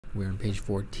We're on page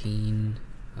 14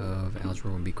 of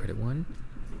Algebra 1B Credit 1.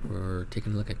 We're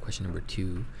taking a look at question number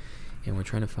 2, and we're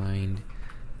trying to find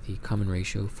the common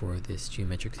ratio for this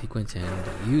geometric sequence and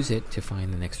use it to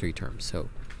find the next three terms. So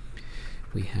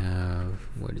we have,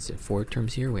 4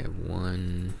 terms here. We have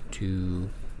 1, 2,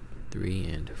 3,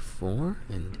 and 4.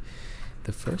 And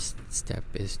the first step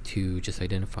is to just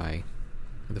identify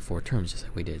the 4 terms, just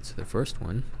like we did. So the first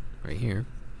one, right here,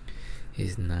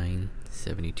 is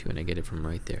 972, and I get it from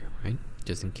right there, right?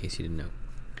 Just in case you didn't know.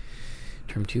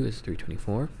 Term 2 is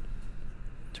 324.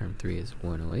 Term 3 is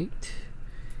 108.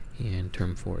 And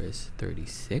term 4 is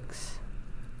 36.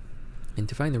 And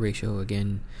to find the ratio,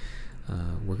 again,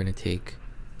 we're going to take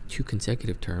 2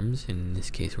 consecutive terms. In this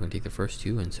case, we're going to take the first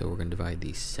 2, and so we're going to divide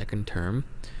the second term,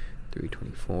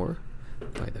 324,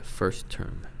 by the first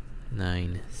term,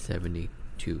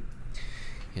 972.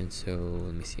 And so,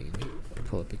 let me see, let me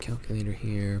pull up a calculator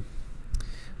here.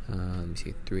 Let me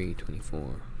see,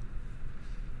 324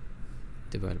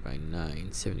 divided by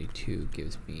 972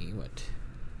 gives me what?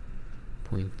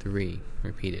 0.3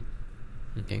 repeated.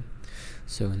 Okay,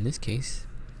 so in this case,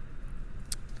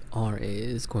 R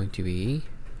is going to be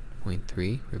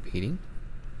 0.3 repeating.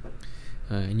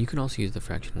 And you can also use the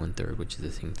fraction 1/3, which is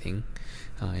the same thing.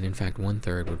 And in fact,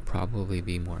 1/3 would probably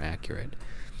be more accurate.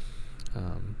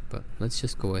 But let's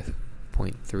just go with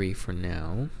 0.3 for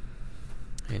now.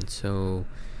 And so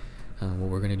what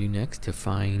we're going to do next, to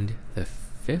find the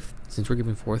fifth, since we're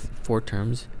given four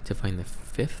terms, to find the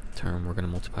fifth term, we're going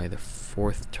to multiply the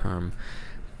fourth term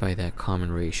by that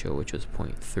common ratio, which was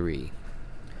 0.3.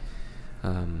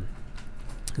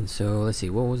 And so let's see,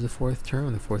 what was the fourth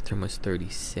term? The fourth term was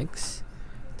 36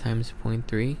 times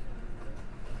 0.3,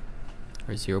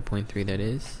 or 0.3 that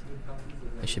is.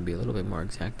 I should be a little bit more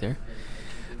exact there.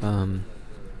 And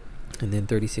then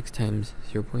 36 times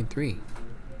 0.3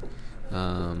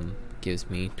 gives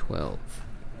me 12,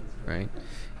 right?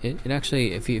 It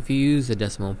actually, if you use the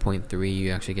decimal 0.3, you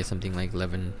actually get something like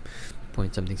 11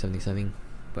 point something something something.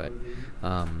 But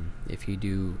if you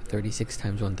do 36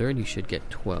 times 1/3, you should get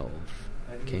 12.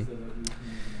 Okay,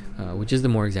 which is the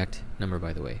more exact number,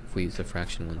 by the way, if we use the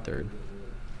fraction 1/3.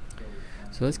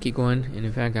 So let's keep going, and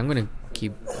in fact, I'm going to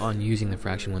keep on using the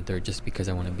fraction 1/3 just because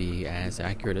I want to be as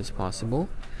accurate as possible.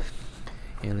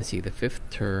 And let's see, the fifth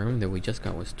term that we just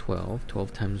got was 12.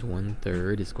 12 times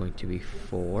 1/3 is going to be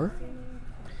 4.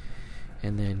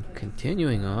 And then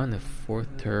continuing on, the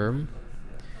fourth term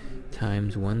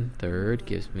times 1/3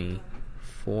 gives me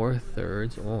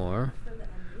 4/3, or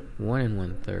 1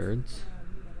 1/3,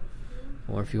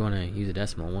 or if you want to use a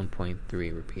decimal,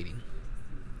 1.3 repeating.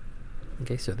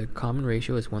 Okay, so the common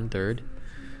ratio is 1/3,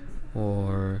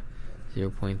 or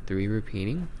 0.3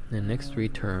 repeating. The next 3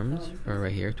 terms are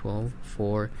right here, 12,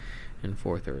 4, and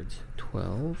 4/3.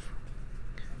 12,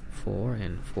 4,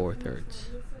 and 4/3.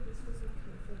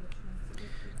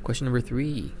 Question number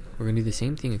 3. We're going to do the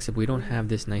same thing, except we don't have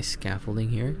this nice scaffolding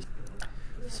here.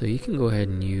 So you can go ahead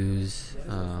and use,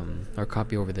 or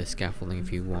copy over the scaffolding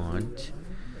if you want.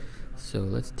 So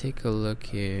let's take a look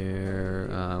here.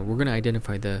 We're going to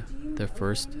identify the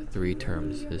first 3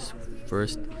 terms. This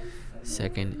first,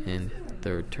 second, and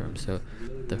third term. So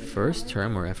the first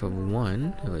term, or f of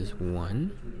 1, was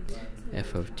 1.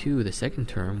 F of 2, the second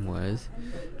term, was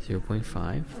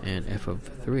 0.5. And f of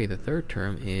 3, the third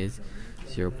term, is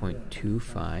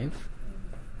 0.25.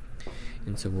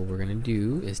 And so what we're going to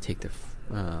do is take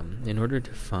in order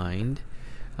to find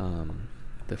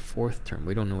the fourth term,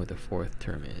 we don't know what the fourth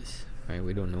term is, right?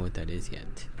 We don't know what that is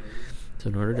yet. So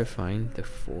in order to find the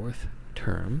fourth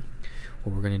term,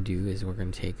 what we're going to do is we're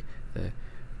going to take the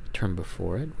term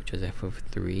before it, which is f of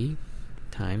 3,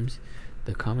 times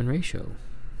the common ratio,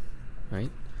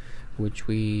 right? Which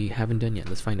we haven't done yet.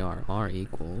 Let's find R. R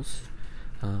equals,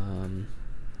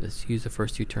 let's use the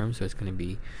first 2 terms, so it's going to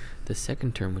be the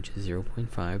second term, which is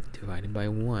 0.5, divided by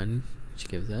 1, which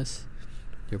gives us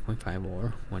 0.5,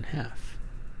 or 1/2.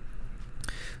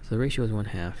 So the ratio is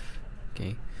 1/2,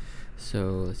 okay?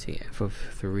 So let's see, f of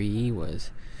 3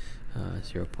 was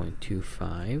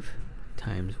 0.25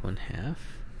 times 1/2,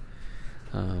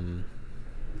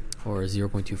 or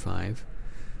 0.25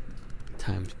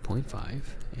 times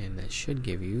 0.5, and that should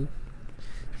give you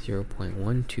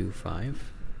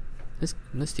 0.125.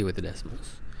 Let's deal with the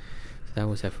decimals. So that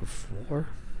was f of 4,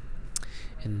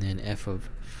 and then f of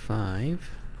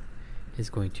 5 is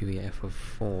going to be f of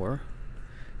 4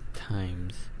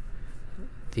 times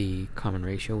the common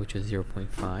ratio, which is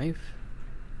 0.5,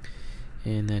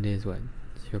 and that is what?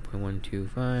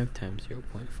 0.125 times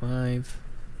 0.5,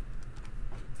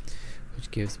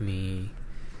 which gives me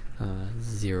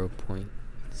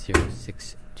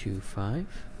 0.0625.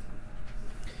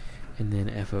 and then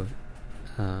f of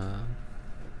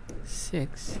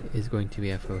 6 is going to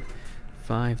be f of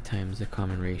 5 times the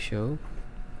common ratio.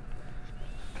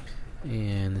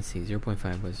 And let's see,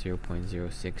 0.5 was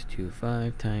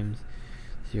 0.0625 times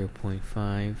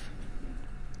 0.5.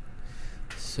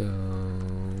 So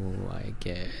I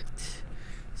get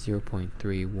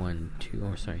 0.312.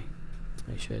 Oh, sorry.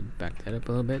 I should back that up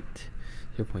a little bit.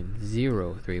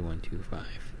 0.03125.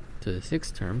 So the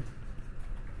sixth term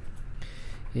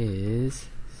is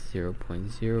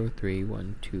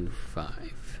 0.03125.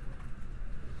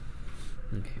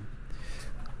 Okay.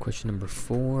 Question number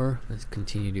 4. Let's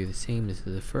continue to do the same. This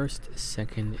is the first,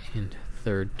 second, and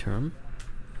third term.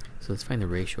 So let's find the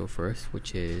ratio first,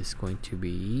 which is going to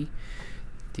be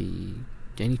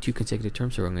any two consecutive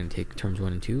terms. So I'm going to take terms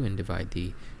 1 and 2 and divide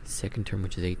the second term,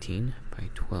 which is 18, by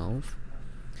 12.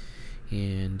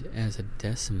 And as a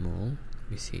decimal,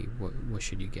 let me see, what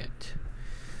should you get?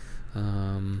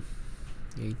 18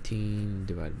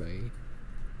 divided by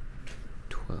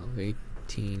 12.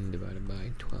 18 divided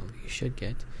by 12. You should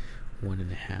get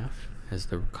 1.5 as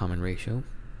the common ratio.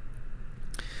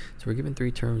 So we're given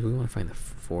 3 terms. We want to find the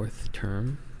fourth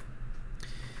term.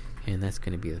 And that's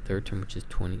going to be the third term, which is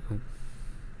 27,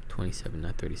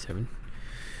 not 37.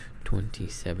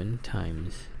 27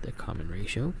 times the common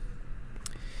ratio.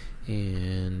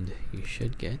 And you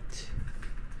should get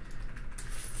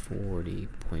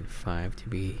 40.5 to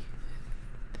be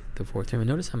the fourth term. And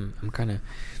notice I'm kind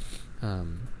of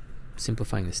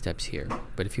simplifying the steps here.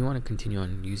 But if you want to continue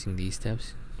on using these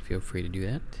steps, feel free to do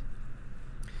that.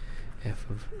 F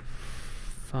of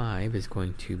 5 is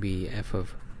going to be f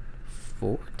of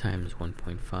 4 times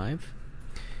 1.5.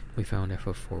 We found f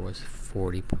of 4 was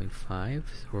 40.5,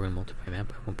 so we're going to multiply that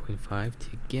by 1.5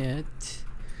 to get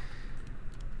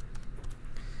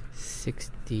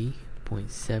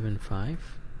 60.75.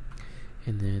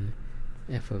 And then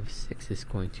f of 6 is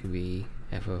going to be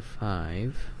f of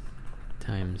 5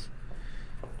 times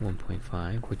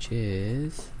 1.5, which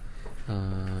is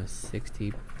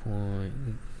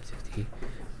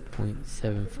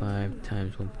 60.75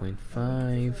 times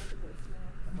 1.5,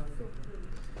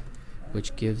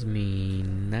 which gives me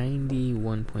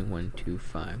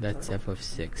 91.125. That's f of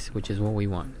 6, which is what we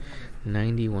want.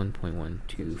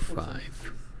 91.125.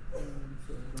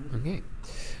 Okay.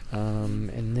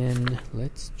 And then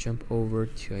let's jump over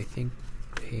to, I think,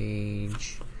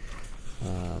 page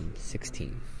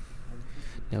 16.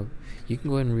 Now, you can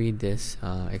go ahead and read this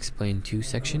Explain 2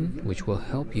 section, which will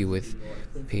help you with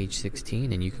page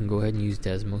 16, and you can go ahead and use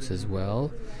Desmos as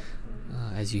well,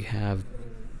 as you have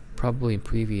probably in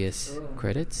previous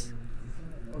credits.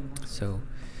 So,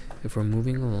 if we're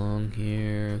moving along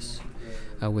here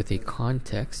with a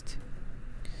context,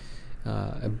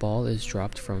 a ball is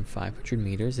dropped from 500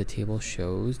 meters. The table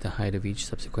shows the height of each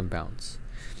subsequent bounce.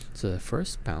 So the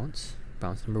first bounce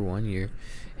number 1,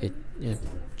 it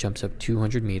jumps up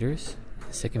 200 meters.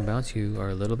 The second bounce, you are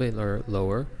a little bit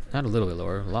lower, not a little bit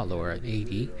lower, a lot lower at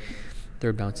 80.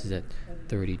 Third bounce is at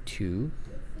 32.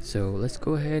 So let's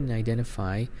go ahead and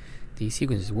identify the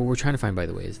sequences. What we're trying to find, by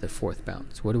the way, is the fourth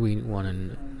bounce. What do we want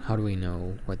to? How do we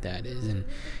know what that is? And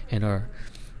our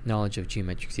knowledge of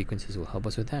geometric sequences will help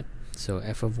us with that. So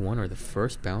f of 1, or the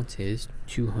first bounce, is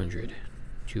 200.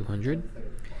 200.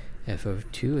 F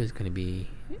of 2 is going to be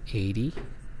 80.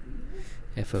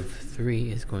 F of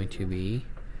 3 is going to be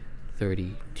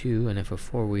 32. And f of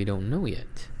 4 we don't know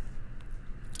yet.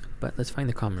 But let's find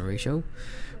the common ratio.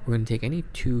 We're going to take any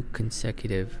two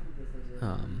consecutive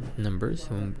numbers.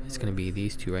 So it's going to be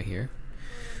these two right here.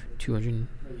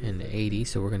 280.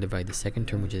 So we're going to divide the second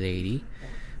term, which is 80,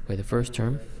 by the first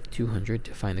term, 200,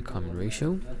 to find the common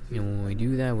ratio. And when we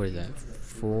do that, what is that?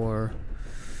 4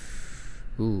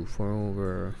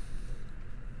 over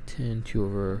 10, 2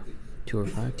 over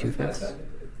 5, 2/5.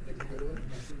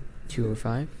 2 over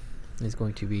 5 is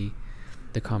going to be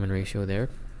the common ratio there.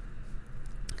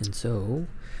 And so,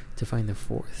 to find the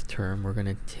fourth term, we're going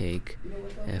to take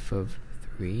f of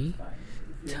 3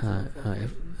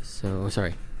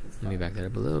 sorry, let me back that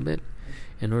up a little bit.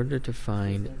 In order to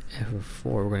find f of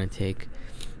 4, we're going to take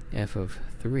f of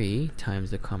 3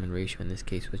 times the common ratio, in this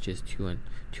case, which is 2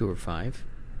 over 5.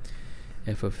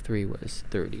 F of 3 was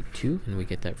 32, and we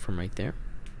get that from right there,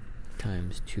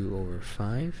 times 2 over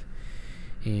 5.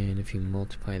 And if you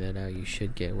multiply that out, you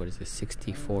should get, what is this,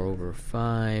 64 over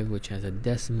 5, which as a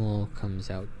decimal comes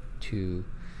out to,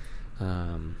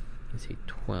 let's see,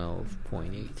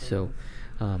 12.8. So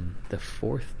the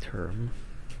fourth term,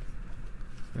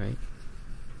 right,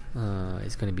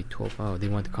 is going to be 12. Oh, they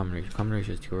want the common ratio. Common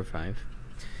ratio is 2 over 5.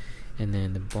 And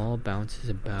then the ball bounces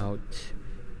about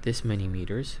this many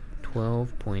meters,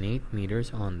 12.8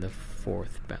 meters on the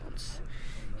fourth bounce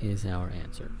is our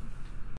answer.